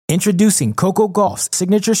Introducing Coco Gauff's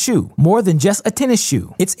signature shoe, more than just a tennis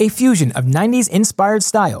shoe. It's a fusion of 90s-inspired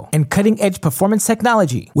style and cutting-edge performance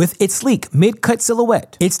technology. With its sleek mid-cut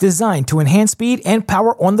silhouette, it's designed to enhance speed and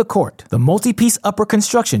power on the court. The multi-piece upper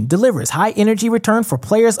construction delivers high-energy return for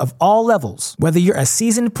players of all levels. Whether you're a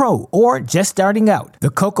seasoned pro or just starting out, the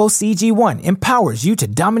Coco CG1 empowers you to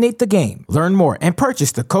dominate the game. Learn more and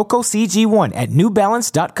purchase the Coco CG1 at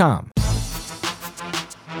NewBalance.com.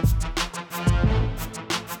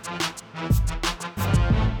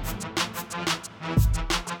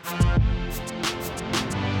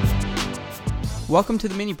 Welcome to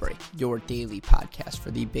the Mini Break, your daily podcast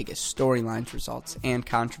for the biggest storylines, results, and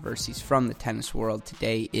controversies from the tennis world.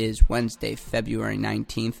 Today is Wednesday, February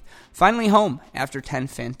 19th. Finally home after 10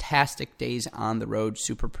 fantastic days on the road.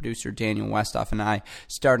 Super producer Daniel Westoff and I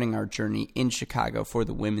starting our journey in Chicago for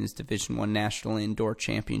the Women's Division I National Indoor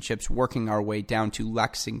Championships, working our way down to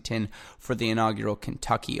Lexington for the inaugural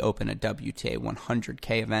Kentucky Open, a WTA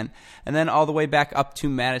 100K event, and then all the way back up to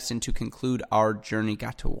Madison to conclude our journey.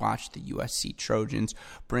 Got to watch the USC Trojans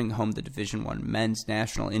bring home the Division I Men's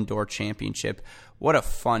National Indoor Championship. What a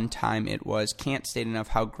fun time it was. Can't state enough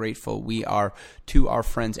how grateful we are to our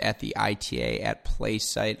friends at the ITA, at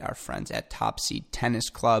PlaySite, our friends at Top Seed Tennis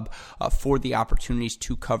Club for the opportunities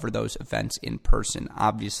to cover those events in person.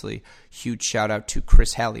 Obviously, huge shout out to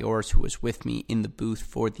Chris Halliors, who was with me in the booth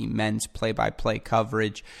for the men's play-by-play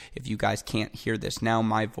coverage. If you guys can't hear this now,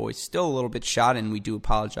 my voice still a little bit shot, and we do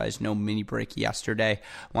apologize. No mini break yesterday.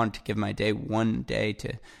 Wanted to give my day one day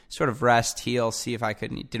to sort of rest, heal, see if I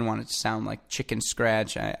could. Didn't want it to sound like chicken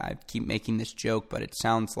scratch. I keep making this joke, but it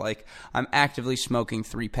sounds like I'm actively smoking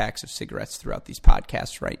 3 packs of cigarettes throughout these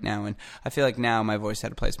podcasts right now, and I feel like now my voice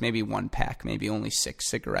had a place, maybe 1 pack, maybe only 6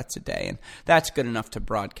 cigarettes a day, and that's good enough to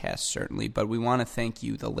broadcast, certainly. But we want to thank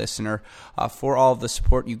you, the listener, for all of the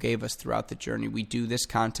support you gave us throughout the journey. We do this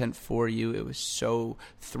content for you. It was so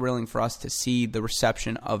thrilling for us to see the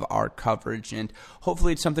reception of our coverage, and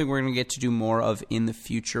hopefully it's something we're going to get to do more of in the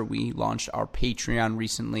future. We launched our Patreon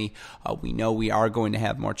recently. We know we are going to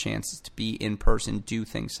have more chances to be in person, do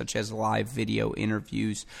things such as live video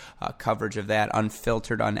interviews, coverage of that,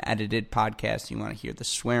 unfiltered, unedited podcast. You want to hear the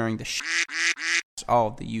swearing, the all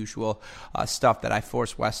of the usual stuff that I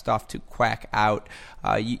force Westoff to quack out.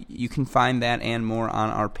 You can find that and more on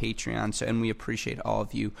our Patreon, and we appreciate all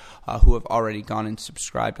of you who have already gone and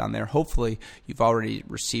subscribed on there. Hopefully, you've already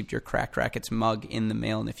received your Cracked Racquets mug in the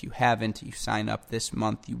mail, and if you haven't, you sign up this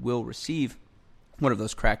month, you will receive one of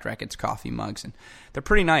those Cracked Racquets coffee mugs, and they're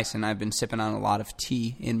pretty nice, and I've been sipping on a lot of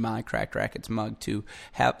tea in my Cracked Racquets mug to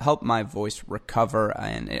help my voice recover,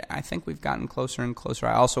 and I think we've gotten closer and closer.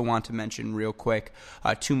 I also want to mention real quick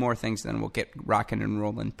 2 more things, then we'll get rocking and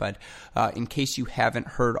rolling, but in case you haven't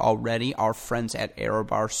heard already, our friends at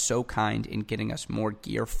Aerobar, so kind in getting us more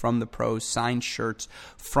gear from the pros, signed shirts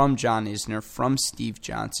from John Isner, from Steve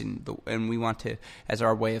Johnson, and we want to, as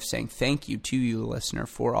our way of saying thank you to you, the listener,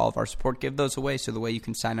 for all of our support, give those away. So the way you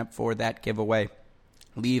can sign up for that giveaway,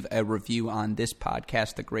 leave a review on this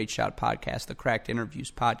podcast, the Great Shot podcast, the Cracked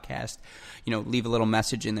Interviews podcast. Leave a little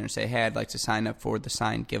message in there and say, hey, I'd like to sign up for the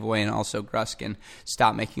signed giveaway. And also, Gruskin,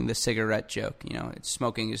 stop making the cigarette joke.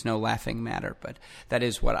 Smoking is no laughing matter, but that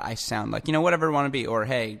is what I sound like. Whatever I want to be. Or,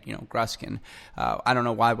 hey, Gruskin, I don't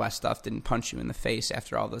know why Westoff didn't punch you in the face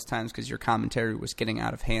after all those times because your commentary was getting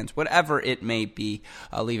out of hands. Whatever it may be,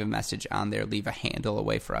 leave a message on there. Leave a handle, a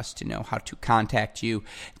way for us to know how to contact you.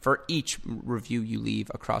 For each review you leave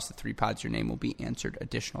across the 3 pods, your name will be answered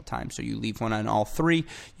additional times. So you leave one on all 3,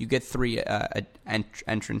 you get 3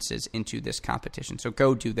 entrances into this competition. So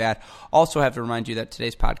go do that. Also have to remind you that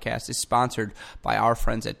today's podcast is sponsored by our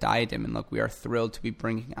friends at Diadem. And look, we are thrilled to be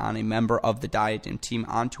bringing on a member of the Diadem team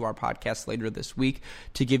onto our podcast later this week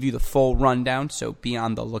to give you the full rundown. So be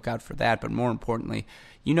on the lookout for that. But more importantly,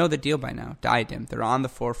 you know the deal by now. Diadem, they're on the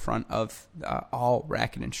forefront of all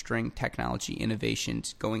racket and string technology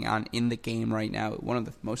innovations going on in the game right now. One of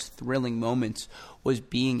the most thrilling moments was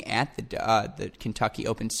being at the Kentucky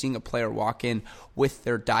Open, seeing a player walk in with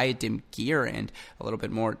their Diadem gear, and a little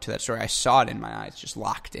bit more to that story. I saw it in my eyes, just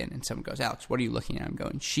locked in, and someone goes, Alex, what are you looking at? I'm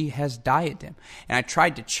going, she has Diadem. And I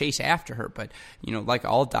tried to chase after her, but, like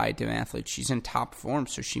all Diadem athletes, she's in top form,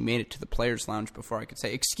 so she made it to the players' lounge before I could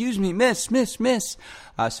say, excuse me, miss.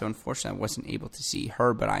 So unfortunately, I wasn't able to see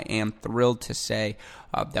her, but I am thrilled to say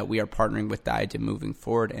that we are partnering with Diadem moving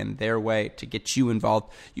forward, and their way to get you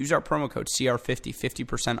involved, use our promo code CR50,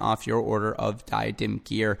 50% off your order of Diadem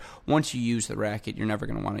gear. Once you use the racket, you're never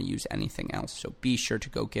going to want to use anything else, so be sure to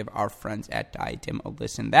go give our friends at Diadem a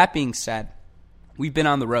listen. That being said, we've been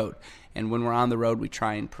on the road. And when we're on the road, we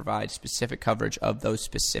try and provide specific coverage of those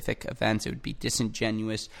specific events. It would be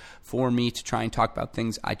disingenuous for me to try and talk about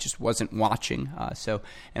things I just wasn't watching.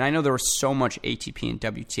 And I know there was so much ATP and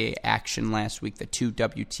WTA action last week. The 2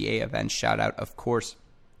 WTA events, shout out, of course,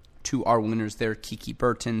 to our winners there, Kiki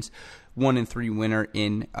Bertens, 1-3 winner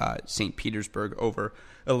in St. Petersburg over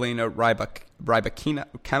Elena Rybakina.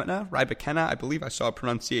 I believe I saw a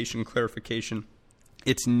pronunciation clarification.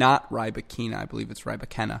 It's not Rybakina. I believe it's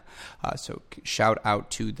Rybakina. So shout out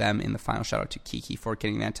to them in the final. Shout out to Kiki for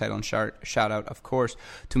getting that title. And shout out, of course,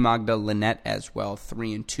 to Magda Linette as well,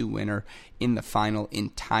 3-2 winner in the final in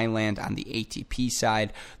Thailand. On the ATP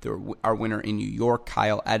side, our winner in New York,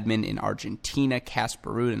 Kyle Edmund. In Argentina, Casper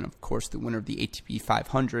Ruud. And, of course, the winner of the ATP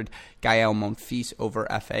 500, Gael Monfils over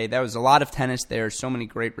FA. That was a lot of tennis there. So many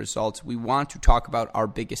great results. We want to talk about our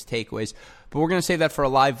biggest takeaways, but we're going to save that for a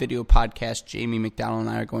live video podcast Jamie McDonald and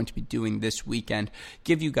I are going to be doing this weekend.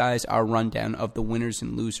 Give you guys our rundown of the winners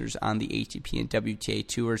and losers on the ATP and WTA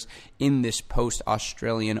tours in this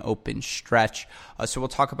post-Australian Open stretch. So we'll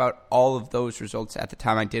talk about all of those results. At the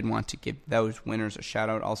time, I did want to give those winners a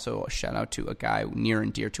shout-out. Also, a shout-out to a guy near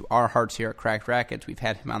and dear to our hearts here at Cracked Racquets. We've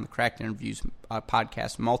had him on the Cracked Interviews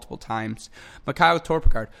podcast multiple times. Mikhail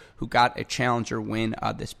Torpegaard, who got a challenger win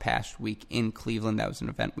this past week in Cleveland. That was an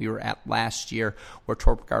event we were at last year where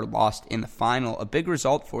Torpegaard lost in the final. A big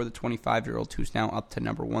result for the 25-year-old who's now up to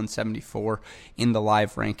number 174 in the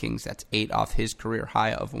live rankings. That's 8 off his career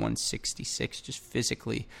high of 166. Just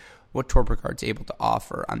physically what Torpegaard's able to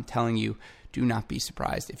offer. I'm telling you, do not be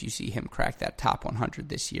surprised if you see him crack that top 100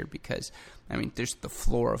 this year because, I mean, there's the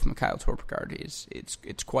floor of Mikhail Torpegaard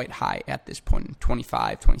it's quite high at this point.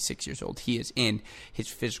 25, 26 years old. He is in his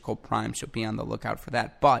physical prime, so be on the lookout for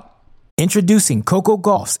that. But introducing Coco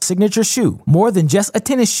Gauff's signature shoe. More than just a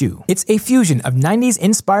tennis shoe, it's a fusion of 90s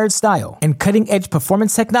inspired style and cutting-edge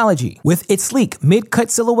performance technology. With its sleek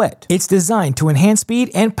mid-cut silhouette, it's designed to enhance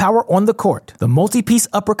speed and power on the court. The multi-piece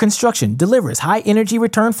upper construction delivers high-energy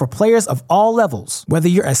return for players of all levels. Whether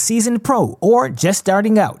you're a seasoned pro or just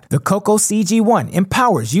starting out, the Coco CG1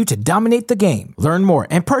 empowers you to dominate the game. Learn more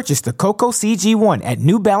and purchase the Coco CG1 at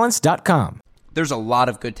NewBalance.com. There's a lot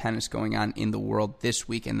of good tennis going on in the world this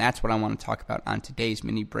week, and that's what I want to talk about on today's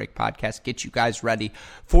mini break podcast. Get you guys ready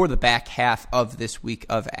for the back half of this week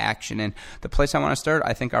of action. And the place I want to start,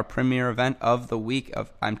 I think our premier event of the week,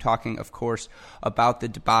 I'm talking, of course, about the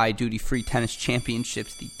Dubai Duty Free Tennis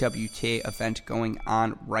Championships, the WTA event going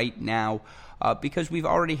on right now. Because we've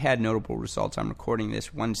already had notable results. I'm recording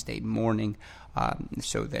this Wednesday morning,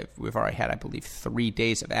 so that we've already had, I believe, 3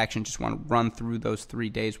 days of action. Just want to run through those 3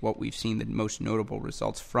 days, what we've seen, the most notable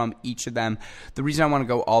results from each of them. The reason I want to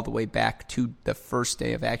go all the way back to the first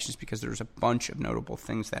day of action is because there's a bunch of notable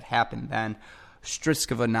things that happened then.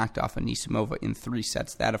 Striskova knocked off Anisimova in 3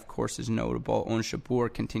 sets. That, of course, is notable. Ons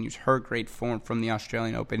Jabeur continues her great form from the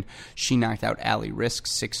Australian Open. She knocked out Ali Risk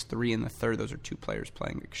 6-3 in the third. Those are 2 players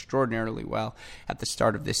playing extraordinarily well at the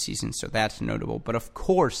start of this season, so that's notable. But, of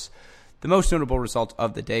course, the most notable result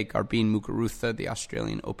of the day, Garbine Muguruza, the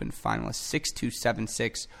Australian Open finalist, 6-2,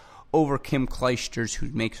 7-6 over Kim Clijsters, who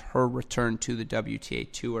makes her return to the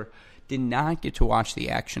WTA Tour. Did not get to watch the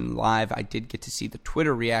action live. I did get to see the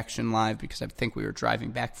Twitter reaction live because I think we were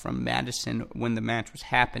driving back from Madison when the match was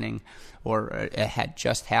happening, or it had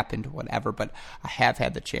just happened, whatever. But I have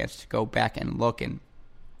had the chance to go back and look, and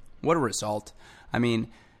what a result. I mean,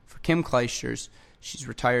 for Kim Clijsters, she's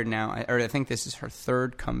retired now, I think this is her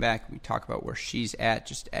 3rd comeback. We talk about where she's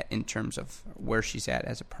at, in terms of where she's at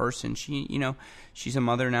as a person. She's a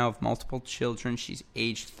mother now of multiple children. She's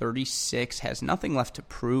aged 36, has nothing left to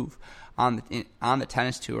prove on the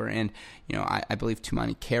tennis tour. And I believe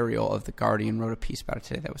Tumani Carriol of The Guardian wrote a piece about it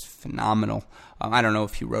today that was phenomenal. I don't know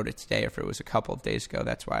if he wrote it today or if it was a couple of days ago.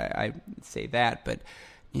 That's why I say that, but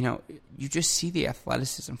you just see the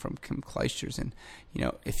athleticism from Kim Clijsters, and,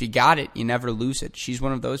 if you got it, you never lose it. She's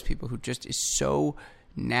one of those people who just is so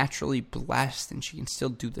naturally blessed, and she can still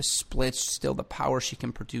do the splits, still the power she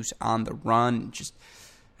can produce on the run.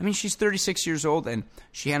 She's 36 years old, and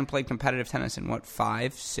she hadn't played competitive tennis in,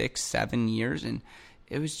 5, 6, 7 years, and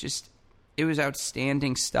it was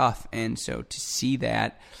outstanding stuff. And so to see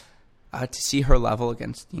that, to see her level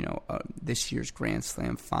against, this year's Grand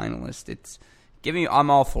Slam finalist, I'm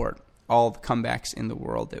all for it. All the comebacks in the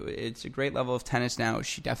world. It's a great level of tennis now.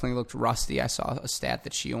 She definitely looked rusty. I saw a stat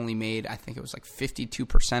that she only made, I think it was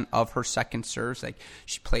 52% of her second serves.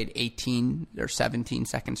 She played 18 or 17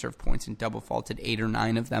 second serve points and double faulted 8 or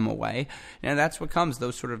 9 of them away. That's what comes,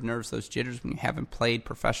 those sort of nerves, those jitters, when you haven't played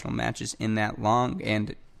professional matches in that long.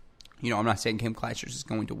 And, I'm not saying Kim Clijsters is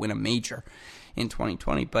going to win a major in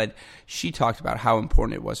 2020. But she talked about how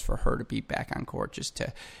important it was for her to be back on court, just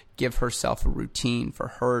to give herself a routine, for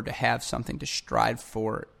her to have something to strive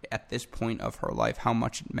for at this point of her life, how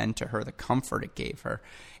much it meant to her, the comfort it gave her.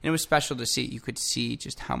 And it was special to see. You could see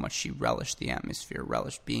just how much she relished the atmosphere,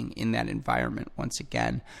 relished being in that environment once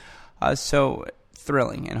again. So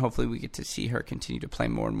thrilling, and hopefully we get to see her continue to play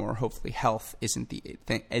more and more. Hopefully health isn't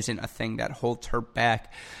a thing that holds her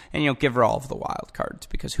back, and give her all of the wild cards,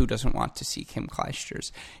 because who doesn't want to see Kim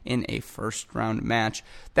Clijsters in a first round match?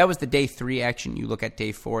 That was the day 3 action. You look at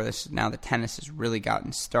day 4. This is now the tennis has really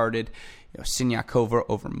gotten started. Siniakova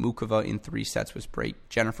over Mukova in 3 sets was great.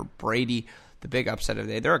 Jennifer Brady, the big upset of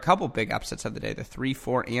the day. There are a couple big upsets of the day. The 3,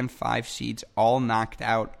 4, and 5 seeds all knocked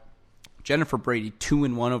out. Jennifer Brady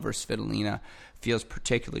 2-1 over Svitolina feels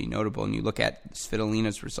particularly notable. And you look at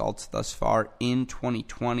Svitolina's results thus far in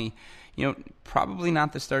 2020, probably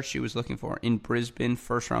not the start she was looking for. In Brisbane,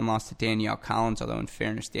 first round loss to Danielle Collins, although in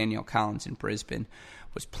fairness, Danielle Collins in Brisbane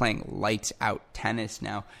was playing lights out tennis.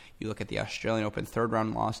 Now, you look at the Australian Open third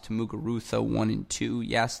round loss to Muguruza 1-2.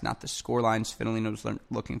 Yes, not the scoreline Svitolina was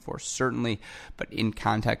looking for, certainly, but in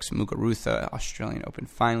context, Muguruza, Australian Open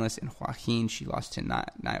finalist. In Joaquin, she lost to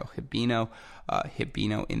Nayo Hibino.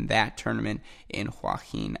 Hibino in that tournament. In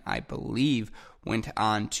Joaquin, I believe, went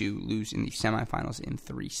on to lose in the semifinals in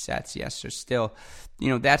 3 sets. Yes, so still,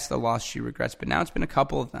 that's the loss she regrets. But now it's been a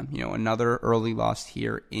couple of them. Another early loss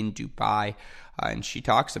here in Dubai. And she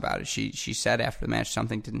talks about it. She said after the match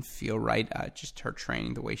something didn't feel right. Just her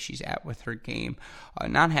training, the way she's at with her game.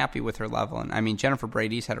 Not happy with her level. And Jennifer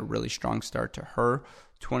Brady's had a really strong start to her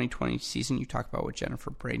 2020 season. You talk about what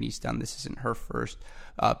Jennifer Brady's done. This isn't her first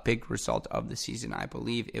big result of the season. I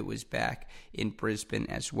believe it was back in Brisbane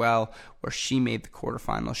as well, where she made the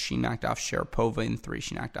quarterfinals. She knocked off Sharapova in 3.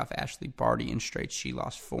 She knocked off Ashley Barty in straight. She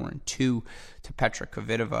lost 4-2 to Petra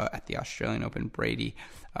Kvitova at the Australian Open. Brady,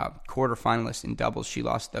 quarterfinalist in doubles. She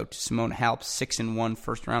lost, though, to Simona Halep 6-1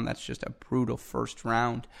 first round. That's just a brutal first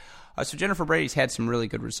round. So Jennifer Brady's had some really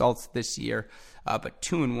good results this year, but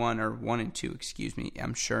 2-1 or 1-2, excuse me.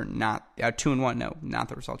 I'm sure not 2-1. No, not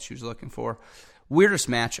the result she was looking for. Weirdest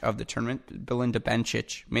match of the tournament, Belinda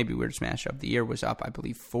Bencic, maybe weirdest match of the year, was up, I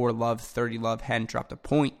believe, 4-love, 30-love. Hadn't dropped a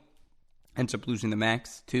point. Ends up losing the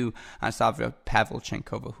max to Anastasia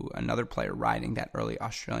Pavlyuchenkova, who another player riding that early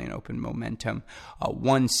Australian Open momentum.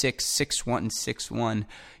 1-6, 6-1, 6-1.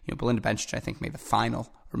 Belinda Bencic, I think, made the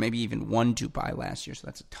final, or maybe even won Dubai last year, so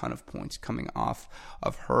that's a ton of points coming off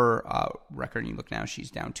of her record. And you look now, she's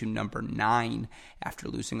down to number 9 after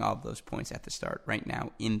losing all of those points at the start. Right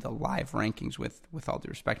now in the live rankings, with all due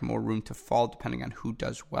respect, more room to fall depending on who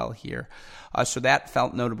does well here. So that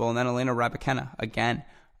felt notable. And then Elena Rybakina, again,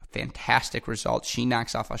 fantastic result. She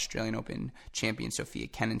knocks off Australian Open champion Sofia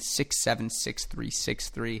Kenin 6-7,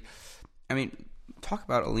 6-3, 6-3. Talk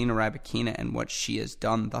about Elena Rybakina and what she has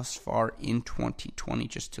done thus far in 2020,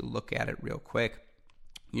 just to look at it real quick.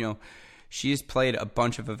 She has played a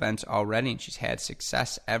bunch of events already, and she's had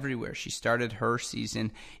success everywhere. She started her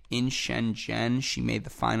season in Shenzhen. She made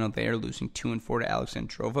the final there, losing 2-4 to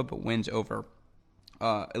Alexandrova, but wins over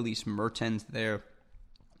Elise Mertens there.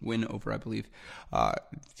 Win over, I believe,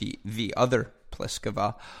 the other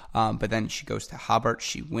Pliskova. But then she goes to Hobart.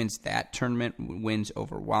 She wins that tournament, wins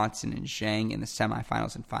over Watson and Zhang in the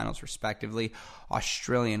semifinals and finals, respectively.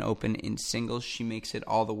 Australian Open in singles, she makes it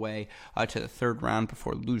all the way to the third round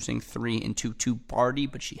before losing 3-2 to Barty,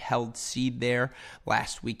 but she held seed there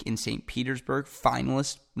last week in St. Petersburg.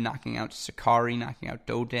 Finalist, knocking out Sakari, knocking out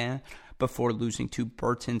Dodin, before losing to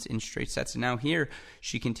Bertens in straight sets. And now here,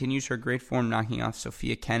 she continues her great form, knocking off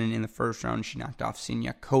Sofia Kenin in the first round. She knocked off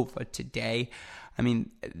Siniakova today.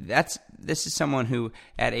 This is someone who,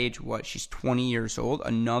 at age, she's 20 years old,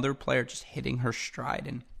 another player just hitting her stride.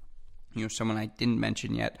 And someone I didn't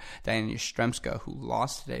mention yet, Diana Yastremska, who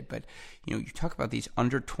lost today. But, you talk about these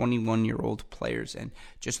under 21-year-old players and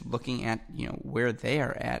just looking at, where they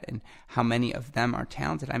are at and how many of them are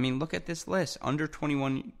talented. Look at this list. Under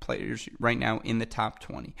 21 players right now in the top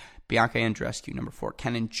 20. Bianca Andreescu, number 4.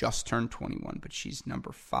 Kenin just turned 21, but she's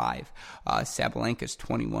number 5. Sabalenka's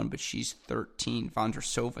 21, but she's 13.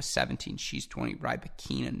 Vondrousova, 17. She's 20.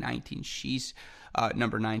 Rybakina, 19. She's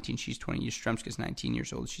number 19. She's 20. Yastremska's 19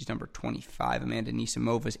 years old. She's number 25. Amanda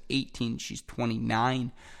Nisimova's 18. She's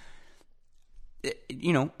 29.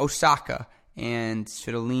 Osaka and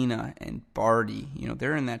Svitolina and Barty,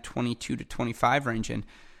 they're in that 22 to 25 range, and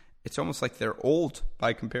it's almost like they're old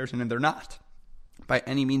by comparison, and they're not. by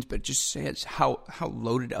any means, but just says how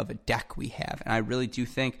loaded of a deck we have. And I really do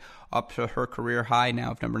think up to her career high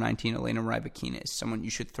now of number 19, Elena Rybakina is someone you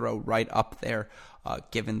should throw right up there,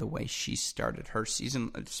 given the way she started her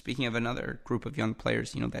season. Speaking of another group of young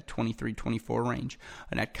players, that 23-24 range,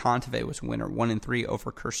 Anett Kontaveit was winner 1-3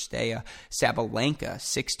 over Cirstea. Sabalenka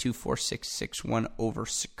 6-2, 4-6, 6-1 over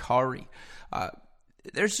Sakkari.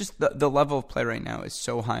 There's just the level of play right now is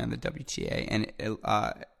so high on the WTA,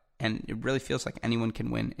 and it really feels like anyone can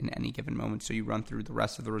win in any given moment. So you run through the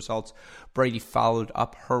rest of the results. Brady followed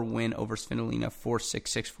up her win over Svitolina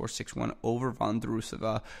 4-6, 4-6, 4-6-1 over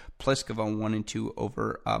Vondrousova. Pliskova 1-2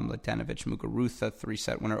 over Mladenovic. Muguruza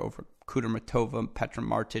 3-set winner over Kudermetova. Petra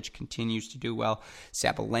Martic continues to do well.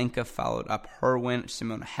 Sabalenka followed up her win.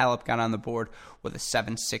 Simona Halep got on the board with a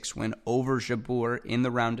 7-6 win over Jabeur in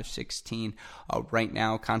the round of 16. Right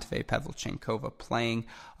now, Kontaveit Pavlyuchenkova playing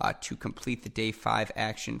to complete the day 5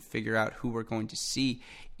 action, figure out who we're going to see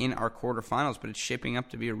in our quarterfinals, but it's shaping up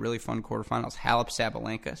to be a really fun quarterfinals. Halep,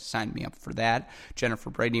 Sabalenka, signed me up for that. Jennifer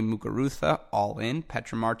Brady, Muguruza, all in.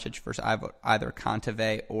 Petra Martic versus either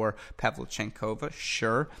Kontaveit or Pavlyuchenkova,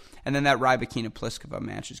 sure. And then that Rybakina-Pliskova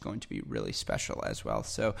match is going to be really special as well.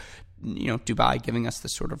 So, Dubai giving us the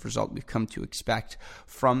sort of result we've come to expect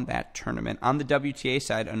from that tournament. On the WTA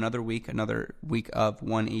side, another week of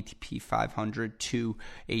 1 ATP 500, 2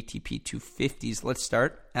 ATP 250s. Let's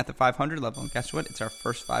start at the 500 level. And guess what? It's our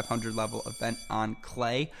first 500 level event on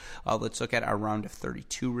clay. Let's look at our round of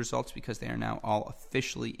 32 results because they are now all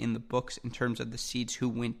officially in the books in terms of the seeds who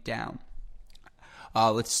went down.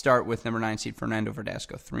 Let's start with number 9 seed Fernando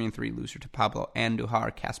Verdasco, 3-3 loser to Pablo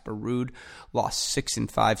Andujar. Casper Ruud lost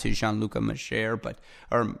 6-5 to Gianluca Mager,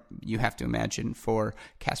 or you have to imagine for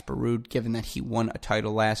Casper Ruud, given that he won a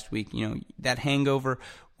title last week, that hangover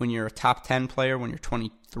when you're a top 10 player, when you're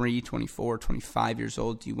 23, 24, 25 years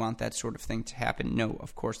old, do you want that sort of thing to happen? No,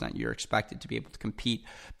 of course not. You're expected to be able to compete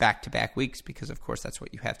back-to-back weeks because, of course, that's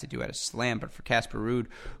what you have to do at a slam. But for Casper Ruud,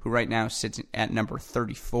 who right now sits at number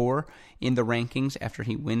 34 in the rankings after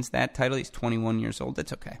he wins that title, he's 21 years old.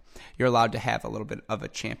 It's okay. You're allowed to have a little bit of a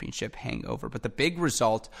championship hangover. But the big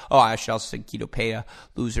result, I should also say Guido Pella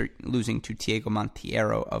losing to Thiago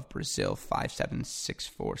Monteiro of Brazil, 5-7,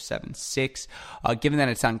 6-4, 7-6. Given that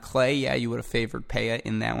it's on clay, yeah, you would have favored Pella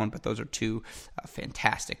in that one, but those are two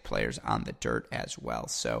fantastic players on the dirt as well.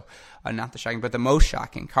 So not the shocking, but the most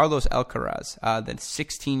shocking, Carlos Alcaraz, the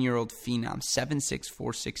 16-year-old phenom, 7-6,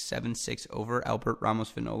 4-6, 7-6 over Albert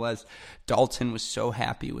Ramos Vinolas. Dalton was so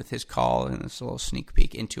happy with his call, and this little sneak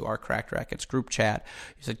peek into our Cracked Rackets group chat.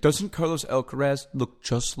 He's like, doesn't Carlos Alcaraz look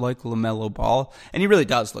just like LaMelo Ball? And he really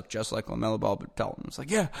does look just like LaMelo Ball, but Dalton was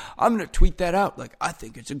like, yeah, I'm going to tweet that out. Like, I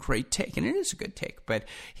think it's a great take, and it is a good take, but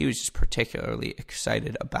he was just particularly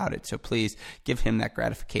excited about it. So please give him that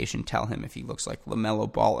gratification. Tell him if he looks like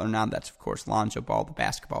LaMelo Ball or not. That's, of course, Lonzo Ball, the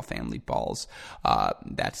basketball family Balls.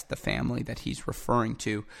 That's the family that he's referring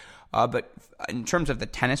to. But in terms of the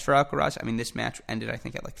tennis for Alcaraz, this match ended, I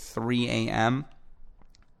think, at like 3 a.m.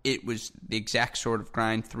 It was the exact sort of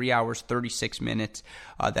grind, 3 hours, 36 minutes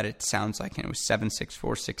that it sounds like. And it was 7-6,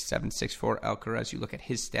 4-6, 7-6 for Alcaraz. You look at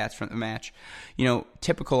his stats from the match.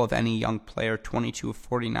 Typical of any young player, 22 of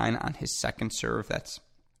 49 on his second serve.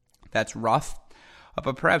 That's rough.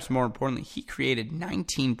 But perhaps more importantly, he created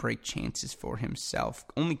 19 break chances for himself,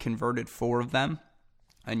 only converted 4 of them.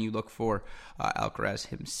 And you look for Alcaraz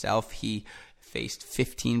himself, he faced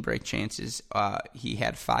 15 break chances. He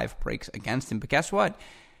had 5 breaks against him. But guess what?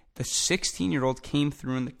 The 16-year-old came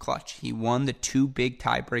through in the clutch. He won the 2 big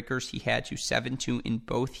tiebreakers. He had to 7-2 in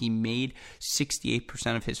both. He made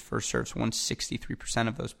 68% of his first serves, won 63%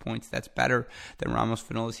 of those points. That's better than Ramos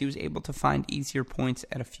Vinolas. He was able to find easier points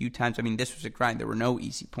at a few times. This was a grind. There were no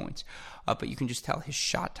easy points. But you can just tell his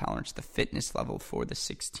shot tolerance, the fitness level for the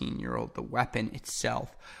 16-year-old, the weapon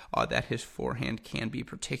itself, that his forehand can be,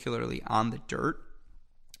 particularly on the dirt.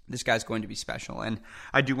 This guy's going to be special, and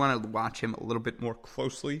I do want to watch him a little bit more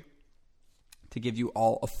closely to give you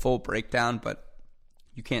all a full breakdown, but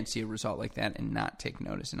you can't see a result like that and not take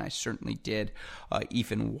notice, and I certainly did,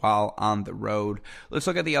 even while on the road. Let's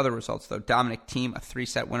look at the other results, though. Dominic Thiem, a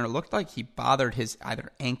 3-set winner, looked like he bothered his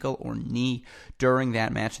either ankle or knee during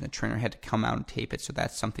that match, and the trainer had to come out and tape it, so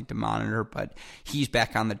that's something to monitor, but he's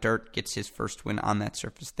back on the dirt, gets his first win on that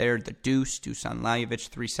surface there. The Dusan Lajovic,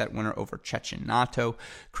 3-set winner over Cecchinato.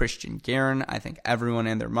 Christian Garin, I think everyone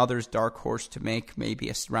and their mother's dark horse to make maybe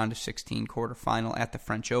a round of 16 quarterfinal at the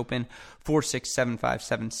French Open. 4-6, 7-5,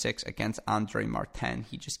 7-6 against Andre Martin.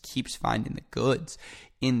 He just keeps finding the goods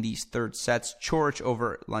in these third sets. Coric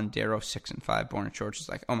over Londero, 6-5. Borna Coric is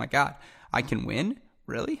like, oh my God, I can win?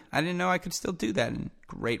 Really? I didn't know I could still do that. And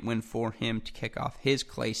great win for him to kick off his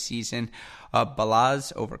clay season.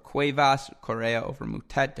 Balaz over Cuevas, Correa over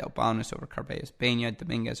Mutet, Delbonis over Carballes Baena,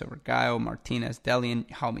 Dominguez over Gallo, Martinez, Delian,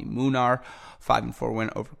 Jaume Munar, 5-4 win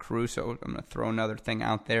over Caruso. I'm going to throw another thing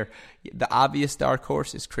out there. The obvious dark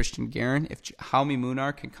horse is Christian Guerin. If Jaume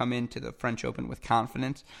Munar can come into the French Open with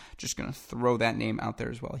confidence, just going to throw that name out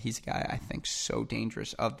there as well. He's a guy I think so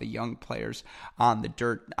dangerous of the young players on the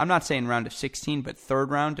dirt. I'm not saying round of 16, but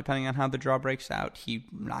third round, depending on how the draw breaks out, he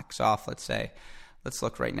knocks off, let's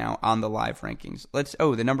look right now on the live rankings.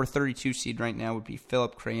 The number 32 seed right now would be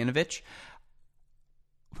Filip Krajinovic.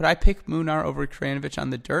 Would I pick Munar over Krajinovic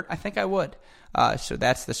on the dirt? I think I would. So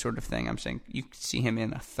that's the sort of thing I'm saying. You could see him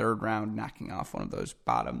in a third round knocking off one of those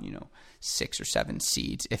bottom, 6 or 7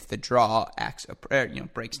 seeds if the draw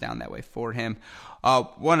breaks down that way for him.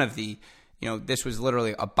 One of the this was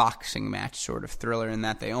literally a boxing match sort of thriller in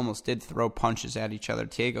that they almost did throw punches at each other.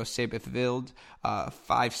 Thiago Seyboth-Wild,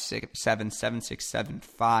 5-6, 7-6,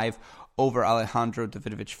 7-5 over Alejandro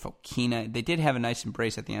Davidovich Fokina. They did have a nice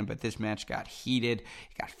embrace at the end, but this match got heated.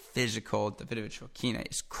 It got physical. Davidovich Fokina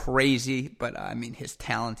is crazy, but his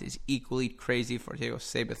talent is equally crazy for Thiago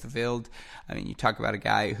Seyboth-Wild. You talk about a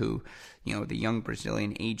guy who, the young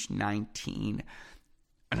Brazilian, age 19,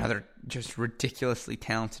 another just ridiculously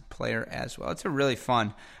talented player as well. It's a really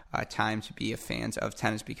fun time to be a fan of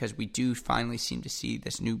tennis because we do finally seem to see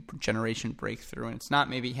this new generation breakthrough. And it's not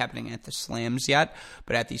maybe happening at the slams yet,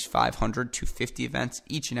 but at these 500, 250 events,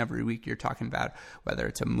 each and every week you're talking about whether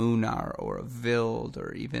it's a Munar or a Wild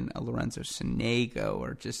or even a Lorenzo Sonego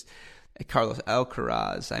or just a Carlos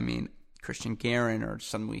Alcaraz. Christian Guerin, or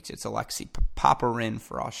some weeks it's Alexei Popyrin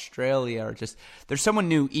for Australia, or just there's someone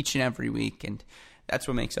new each and every week, and that's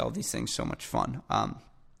what makes all these things so much fun.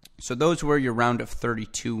 So those were your round of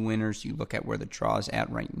 32 winners. You look at where the draw is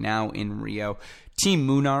at right now in Rio. Team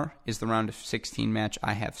Munar is the round of 16 match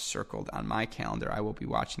I have circled on my calendar. I will be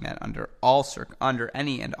watching that under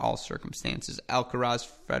any and all circumstances. Alcaraz,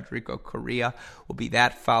 Federico Correa will be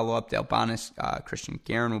that follow-up. Delbonis, Christian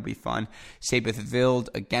Guerin will be fun.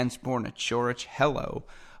 Seyboth-Wild against Borna Coric. Hello.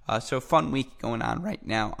 So fun week going on right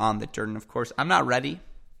now on the dirt. And of course, I'm not ready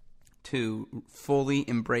to fully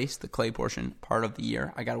embrace the clay portion part of the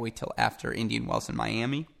year. I got to wait till after Indian Wells in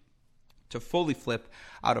Miami to fully flip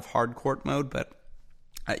out of hard court mode, but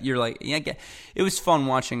you're like, it was fun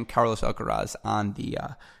watching Carlos Alcaraz on the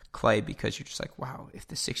clay because you're just like, wow, if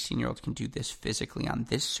the 16-year-old can do this physically on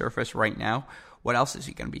this surface right now, what else is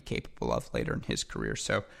he going to be capable of later in his career?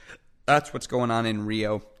 So that's what's going on in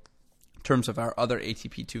Rio. In terms of our other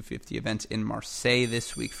ATP 250 events in Marseille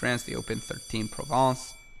this week, France, the Open 13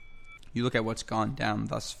 Provence. You look at what's gone down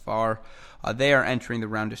thus far. They are entering the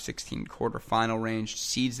round of 16 quarterfinal range.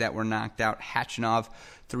 Seeds that were knocked out: Khachanov,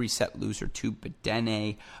 3-set loser to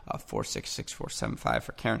Bedene, 4-6, 6-4, 7-5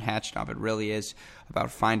 for Karen Khachanov. It really is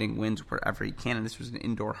about finding wins wherever he can. And this was an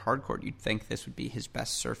indoor hard court. You'd think this would be his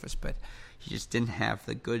best surface, but he just didn't have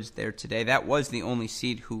the goods there today. That was the only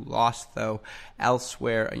seed who lost, though.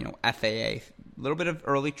 Elsewhere, FAA, a little bit of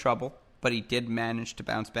early trouble, but he did manage to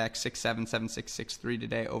bounce back 6-7, 7-6, 6-3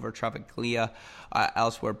 today over Travaglia.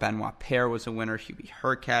 Elsewhere, Benoit Paire was a winner. Hubie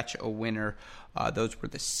Hurkacz a winner. Those were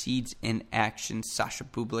the seeds in action. Sasha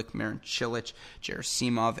Bublik, Marin Cilic,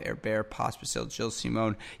 Gerasimov, Herbert, Pospisil, Gilles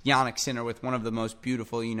Simon, Jannik Sinner with one of the most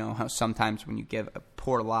beautiful, how sometimes when you give a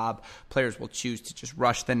poor lob, players will choose to just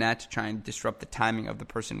rush the net to try and disrupt the timing of the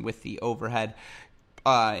person with the overhead.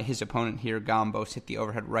 His opponent here, Gambos, hit the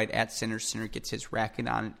overhead right at Sinner. Sinner gets his racket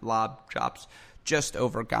on it. Lob drops just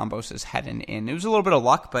over Gambos' head and in. It was a little bit of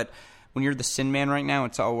luck, but when you're the Sin Man right now,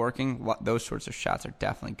 it's all working. Those sorts of shots are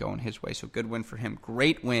definitely going his way. So good win for him.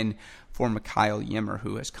 Great win for Mikael Ymer,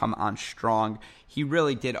 who has come on strong. He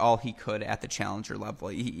really did all he could at the challenger level.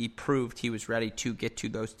 He proved he was ready to get to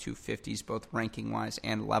those 250s, both ranking-wise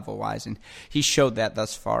and level-wise, and he showed that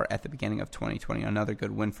thus far at the beginning of 2020. Another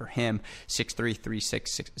good win for him, 6-3,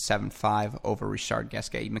 3-6, 7-5 over Richard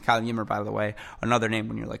Gasquet. Mikael Ymer, by the way, another name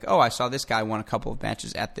when you're like, oh, I saw this guy won a couple of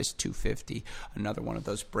matches at this 250. Another one of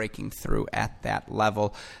those breaking through at that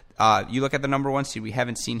level. You look at the number one seed, we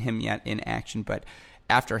haven't seen him yet in action, but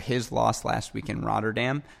after his loss last week in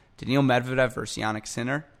Rotterdam, Daniil Medvedev versus Jannik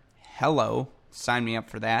Sinner, hello, sign me up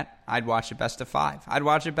for that. I'd watch a best of 5. I'd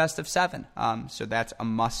watch a best of 7. So that's a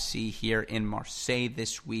must-see here in Marseille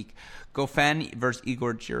this week. Goffin versus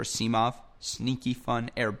Igor Gerasimov, sneaky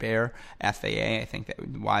fun. Herbert, FAA, I think that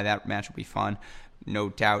why that match will be fun. no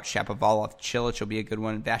doubt. Shapovalov, Cilic will be a good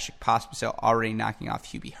one. Vasek Pospisil already knocking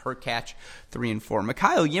off Hubie Hurkacz, 3-4.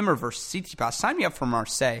 Mikhail Ymer versus Tsitsipas. Sign me up for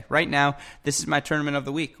Marseille. Right now, this is my tournament of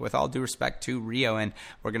the week, with all due respect to Rio, and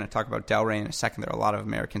we're going to talk about Del Rey in a second. There are a lot of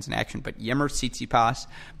Americans in action, but Ymer, Tsitsipas,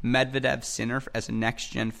 Medvedev, Sinner as a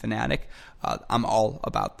next-gen fanatic. I'm all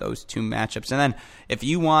about those two matchups. And then if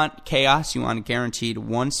you want chaos, you want guaranteed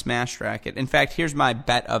one smash racket. In fact, here's my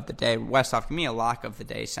bet of the day. Westhoff, give me a lock of the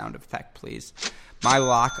day sound effect, please. My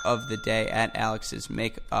lock of the day at Alex's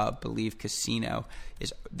Make Believe Casino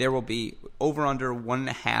is there will be over-under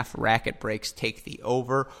 1.5 racket breaks. Take the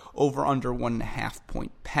over. Over-under 1.5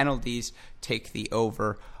 point penalties. Take the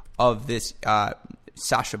over of this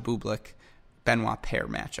Sasha Bublik Benoit Paire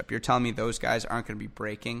matchup. You're telling me those guys aren't going to be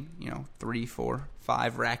breaking, 3, 4,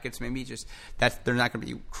 5 rackets, maybe just that they're not going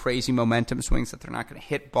to be crazy momentum swings, that they're not going to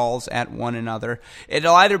hit balls at one another.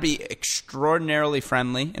 It'll either be extraordinarily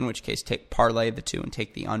friendly, in which case parlay the two and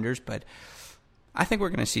take the unders, but I think we're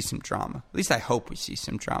going to see some drama. At least I hope we see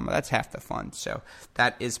some drama. That's half the fun. So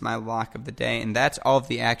that is my lock of the day, and that's all of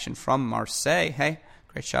the action from Marseille. Hey,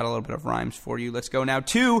 great shot, a little bit of rhymes for you. Let's go now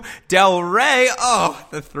to Del Rey. Oh,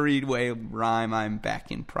 the three-way rhyme. I'm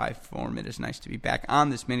back in prime form. It is nice to be back on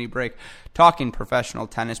this mini break talking professional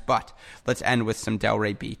tennis, but let's end with some Del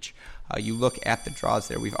Rey Beach. You look at the draws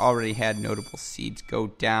there. We've already had notable seeds go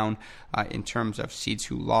down in terms of seeds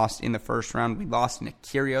who lost in the first round. We lost Nick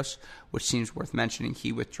Kyrgios, which seems worth mentioning.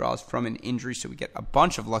 He withdraws from an injury, so we get a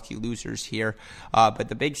bunch of lucky losers here. But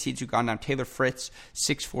the big seeds who gone down, Taylor Fritz,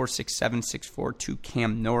 6-4, 6-7, 6-4 to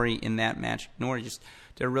Cam Norrie in that match. Norrie just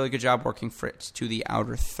did a really good job working Fritz to the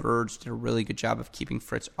outer thirds, did a really good job of keeping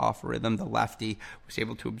Fritz off rhythm. The lefty was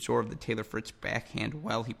able to absorb the Taylor Fritz backhand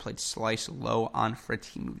well. He played slice low on Fritz.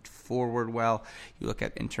 He moved forward well. You look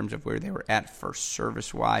at in terms of where they were at first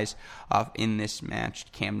service-wise in this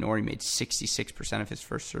match. Cam Norrie made 66% of his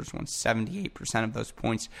first serves, won 78% of those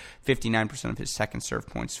points, 59% of his second serve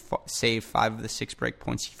points, saved 5 of the 6 break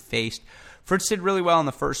points he faced. Fritz did really well on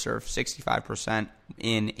the first serve, 65%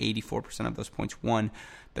 in 84% of those points won,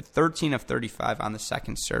 but 13 of 35 on the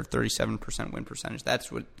second serve, 37% win percentage.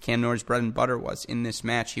 That's what Cam Norrie's bread and butter was in this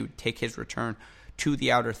match. He would take his return to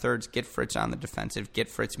the outer thirds, get Fritz on the defensive, get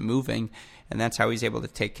Fritz moving, and that's how he's able to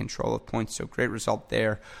take control of points. So great result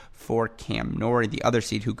there for Cam Norrie. The other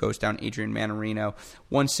seed who goes down, Adrian Manarino,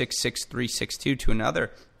 1-6, 6-3, 6-2 to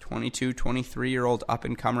another 22, 23-year-old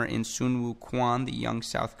up-and-comer in Sunwoo Kwon, the young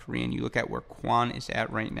South Korean. You look at where Kwon is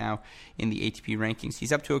at right now in the ATP rankings.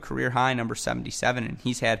 He's up to a career high, number 77, and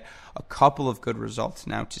he's had a couple of good results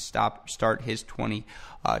now to start his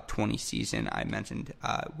 2020 season. I mentioned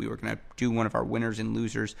we were going to do one of our winners and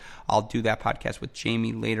losers. I'll do that podcast with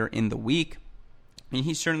Jamie later in the week. And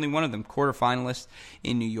he's certainly one of them. Quarterfinalist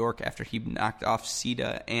in New York after he knocked off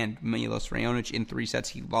Sida and Milos Raonic in 3 sets.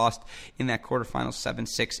 He lost in that quarterfinal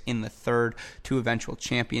 7-6 in the third to eventual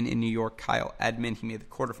champion in New York, Kyle Edmund. He made the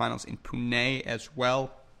quarterfinals in Pune as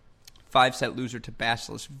well. 5-set loser to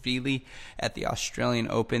Basilis Vili at the Australian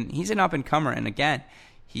Open. He's an up-and-comer, and again,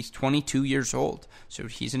 he's 22 years old, so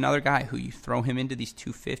he's another guy who you throw him into these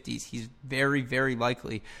 250s. He's very, very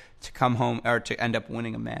likely to come home or to end up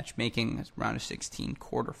winning a match, making a round of 16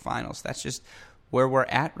 quarterfinals. That's just where we're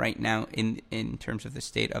at right now in terms of the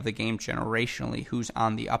state of the game generationally. Who's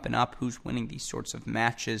on the up and up? Who's winning these sorts of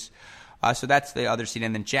matches? So that's the other seed.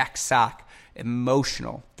 And then Jack Sock,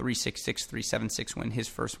 emotional 3-6, 6-3, 7-6 win, his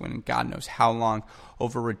first win in God knows how long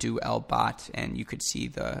over Radu El-Bat, and you could see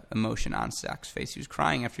the emotion on Sock's face. He was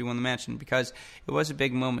crying after he won the match, and because it was a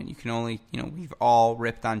big moment, you can only, we've all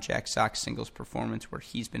ripped on Jack Sock's singles performance where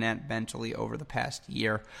he's been at mentally over the past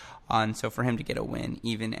year, and so for him to get a win,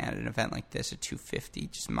 even at an event like this, at 250,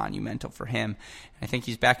 just monumental for him. And I think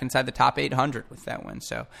he's back inside the top 800 with that win,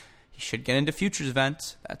 so he should get into futures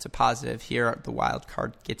events. That's a positive. Here, the wild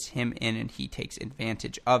card gets him in, and he takes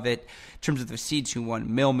advantage of it. In terms of the seeds who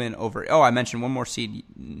won, Millman over... Oh, I mentioned one more seed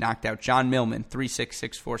knocked out. John Millman, 3-6,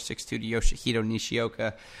 6-4, 6-2 to Yoshihito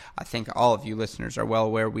Nishioka. I think all of you listeners are well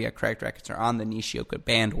aware we at Cracked Rackets are on the Nishioka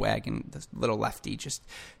bandwagon. The little lefty, just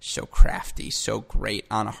so crafty, so great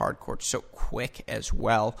on a hard court, so quick as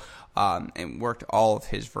well. And worked all of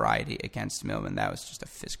his variety against Millman. That was just a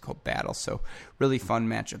physical battle. So really fun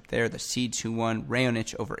matchup there. The seeds who won,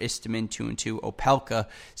 Raonic over Istomin 2-2. Opelka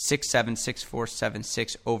 6-7, 6-4,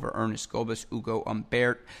 7-6 over Ernest Gulbis. Ugo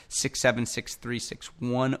Humbert 6-7, 6-3,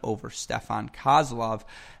 6-1 over Stefan Kozlov.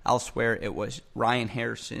 Elsewhere, it was Ryan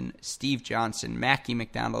Harrison, Steve Johnson, Mackie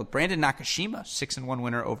McDonald, Brandon Nakashima, 6-1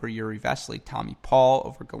 winner over Yuri Vesely, Tommy Paul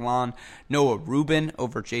over Galan, Noah Rubin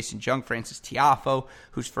over Jason Jung, Francis Tiafoe,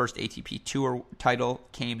 whose first ATP Tour title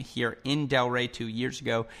came here in Del Rey 2 years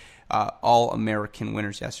ago. All-American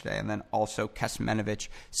winners yesterday, and then also Kecmanovic,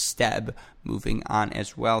 Steb moving on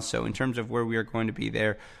as well. So in terms of where we are going to be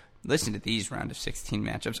there, listen to these round of 16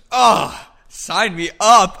 matchups. Sign me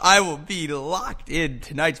up. I will be locked in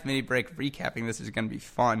tonight's mini break recapping. This is going to be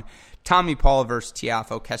fun. Tommy Paul versus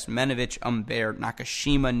Tiafoe, Kecmanovic, Humbert,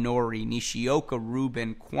 Nakashima, Nori, Nishioka,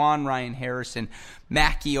 Rubin, Quan Ryan Harrison,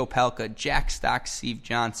 Maki Opelka, Jack Stock, Steve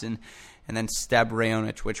Johnson, and then Steb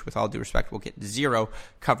Raonic, which with all due respect will get zero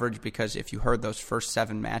coverage because if you heard those first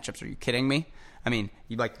 7 matchups, are you kidding me? I mean,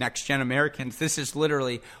 you like next-gen Americans. This is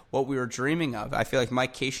literally what we were dreaming of. I feel like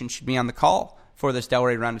Mike Cation should be on the call for this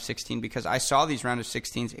Delray round of 16 because I saw these round of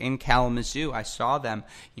 16s in Kalamazoo. I saw them,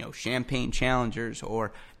 Champaign Challengers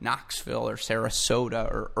or Knoxville or Sarasota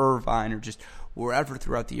or Irvine or just wherever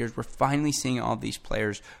throughout the years. We're finally seeing all these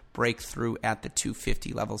players break through at the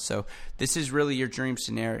 250 level. So this is really your dream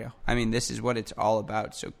scenario. I mean, this is what it's all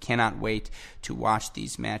about. So cannot wait to watch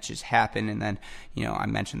these matches happen. And then, I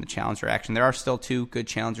mentioned the challenger action. There are still 2 good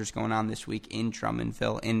challengers going on this week in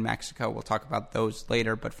Drummondville in Mexico. We'll talk about those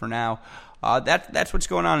later. But for now, that's what's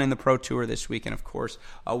going on in the Pro Tour this week. And of course,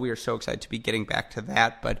 we are so excited to be getting back to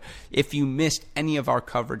that. But if you missed any of our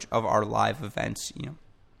coverage of our live events,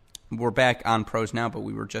 we're back on pros now, but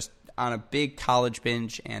we were just on a big college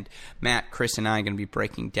binge, and Matt, Chris, and I are going to be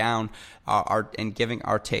breaking down and giving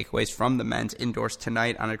our takeaways from the men's indoors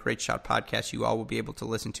tonight on a Great Shot podcast you all will be able to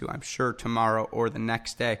listen to, I'm sure, tomorrow or the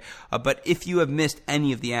next day. But if you have missed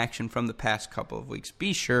any of the action from the past couple of weeks,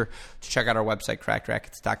 be sure to check out our website,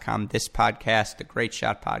 crackedrackets.com. This podcast, the Great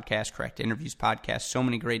Shot podcast, Cracked Interviews podcast, so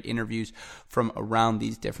many great interviews from around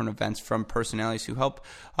these different events from personalities who help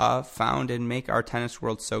found and make our tennis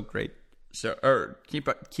world so great. So, keep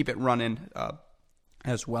it running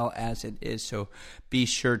as well as it is. So be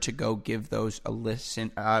sure to go give those a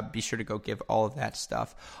listen. Be sure to go give all of that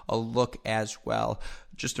stuff a look as well.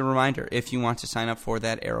 Just a reminder, if you want to sign up for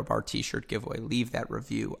that AeroBar t-shirt giveaway, leave that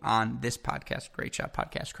review on this podcast, Great Shot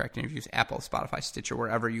Podcast, Correct Interviews, Apple, Spotify, Stitcher,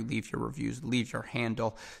 wherever you leave your reviews, leave your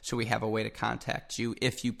handle so we have a way to contact you.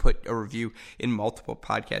 If you put a review in multiple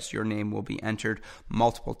podcasts, your name will be entered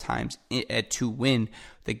multiple times to win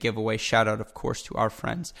the giveaway. Shout out, of course, to our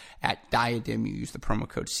friends at Diadem. You use the promo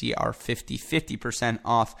code CR50, 50%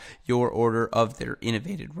 off your order of their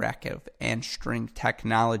innovative racket and string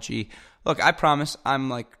technology. Look, I promise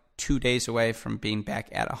I'm like 2 days away from being back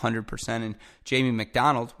at 100%. And Jamie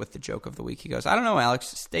McDonald with the joke of the week, he goes, I don't know, Alex,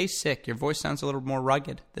 stay sick. Your voice sounds a little more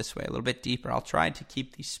rugged this way, a little bit deeper. I'll try to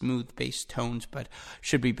keep these smooth bass tones, but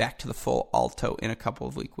should be back to the full alto in a couple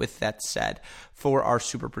of weeks. With that said, for our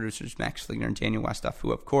super producers, Max Fligner and Daniel Westoff,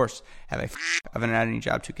 who, of course, have an editing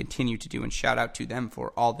job to continue to do, and shout out to them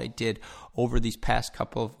for all they did over these past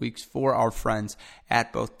couple of weeks for our friends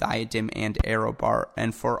at both Diadem and AeroBar,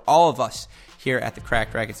 and for all of us here at the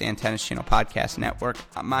Cracked Rackets and Tennis Channel Podcast Network.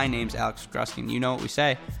 My name's Alex Gruskin. You know what we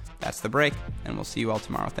say. That's the break, and we'll see you all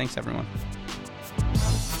tomorrow. Thanks, everyone.